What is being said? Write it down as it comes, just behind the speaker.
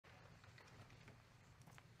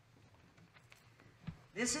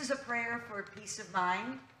This is a prayer for peace of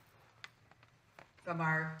mind from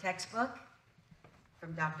our textbook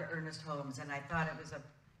from Dr. Ernest Holmes, and I thought it was a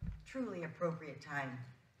truly appropriate time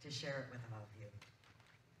to share it with all of you.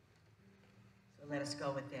 So let us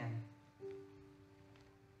go within.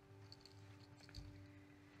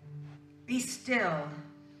 Be still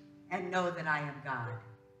and know that I am God.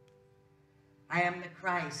 I am the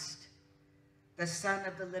Christ, the Son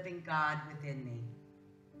of the living God within me.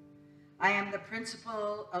 I am the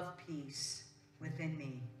principle of peace within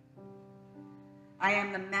me. I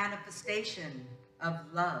am the manifestation of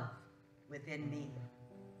love within me.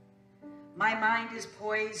 My mind is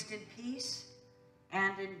poised in peace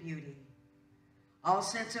and in beauty. All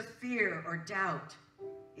sense of fear or doubt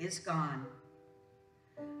is gone.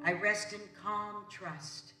 I rest in calm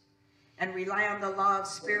trust and rely on the law of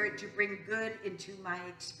spirit to bring good into my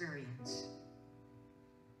experience.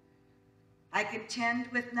 I contend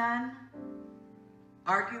with none,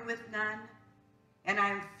 argue with none, and I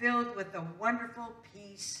am filled with a wonderful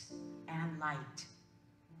peace and light.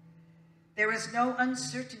 There is no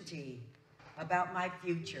uncertainty about my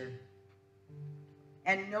future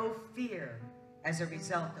and no fear as a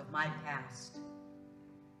result of my past.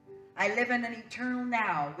 I live in an eternal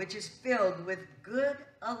now, which is filled with good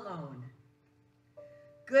alone.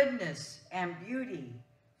 Goodness and beauty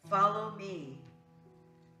follow me.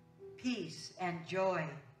 Peace and joy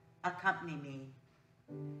accompany me.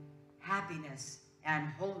 Happiness and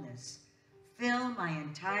wholeness fill my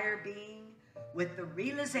entire being with the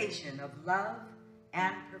realization of love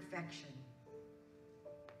and perfection.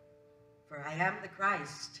 For I am the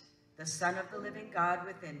Christ, the Son of the living God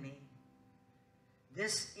within me.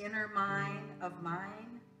 This inner mind of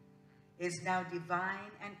mine is now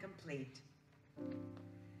divine and complete.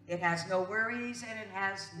 It has no worries and it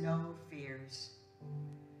has no fears.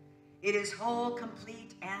 It is whole,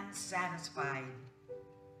 complete, and satisfied.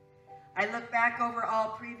 I look back over all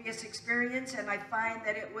previous experience and I find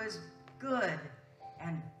that it was good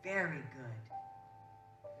and very good.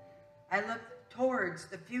 I look towards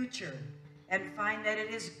the future and find that it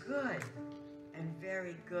is good and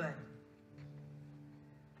very good.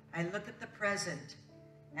 I look at the present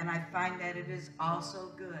and I find that it is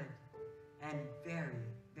also good and very,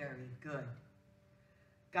 very good.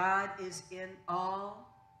 God is in all,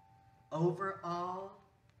 over all,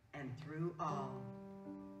 and through all.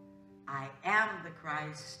 I am the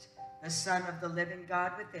Christ, the Son of the living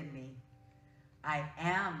God within me. I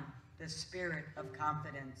am the spirit of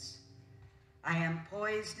confidence. I am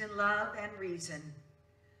poised in love and reason.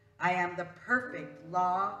 I am the perfect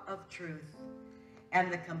law of truth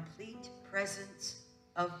and the complete presence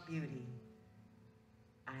of beauty.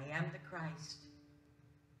 I am the Christ,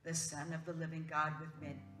 the Son of the living God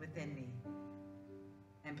within me.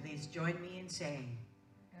 And please join me in saying,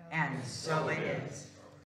 and so it is.